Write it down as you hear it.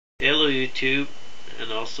Hello YouTube,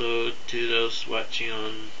 and also to those watching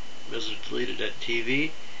on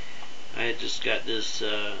TV. I just got this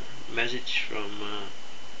message from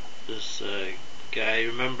this guy.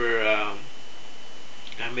 Remember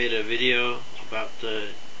I made a video about the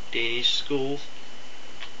Danish schools?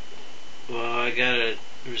 Well, I got a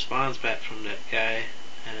response back from that guy,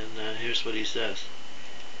 and here's what he says.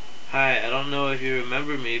 Hi, I don't know if you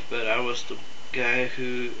remember me, but I was the guy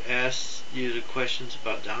who asked you the questions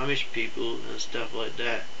about the Amish people and stuff like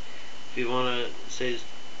that. If you want to say,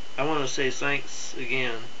 I want to say thanks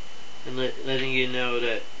again, and letting you know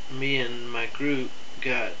that me and my group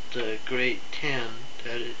got grade 10.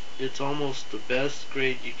 That it's almost the best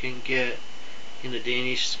grade you can get in the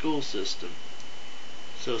Danish school system.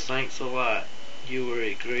 So thanks a lot. You were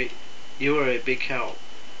a big help.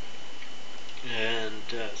 And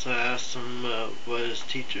so I asked him what his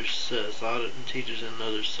teachers thought of it, and teachers and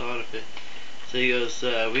others thought of it. So he goes,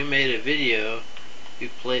 we made a video. We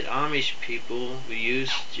played Amish people. We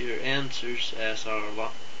used your answers as our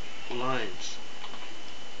lines.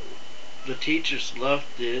 The teachers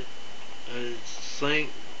loved it. I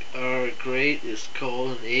think our grade is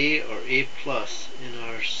called an A or A plus in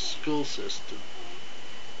our school system.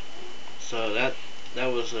 So that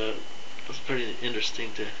was pretty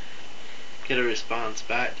interesting to get a response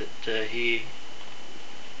back that he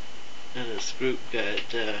and his group got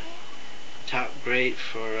top grade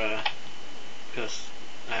for because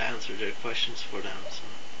I answered their questions for them.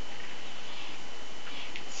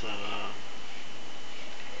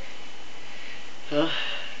 So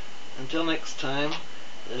until next time,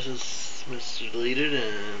 this is Mr. Deleted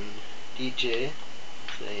and DJ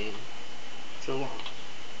saying so long.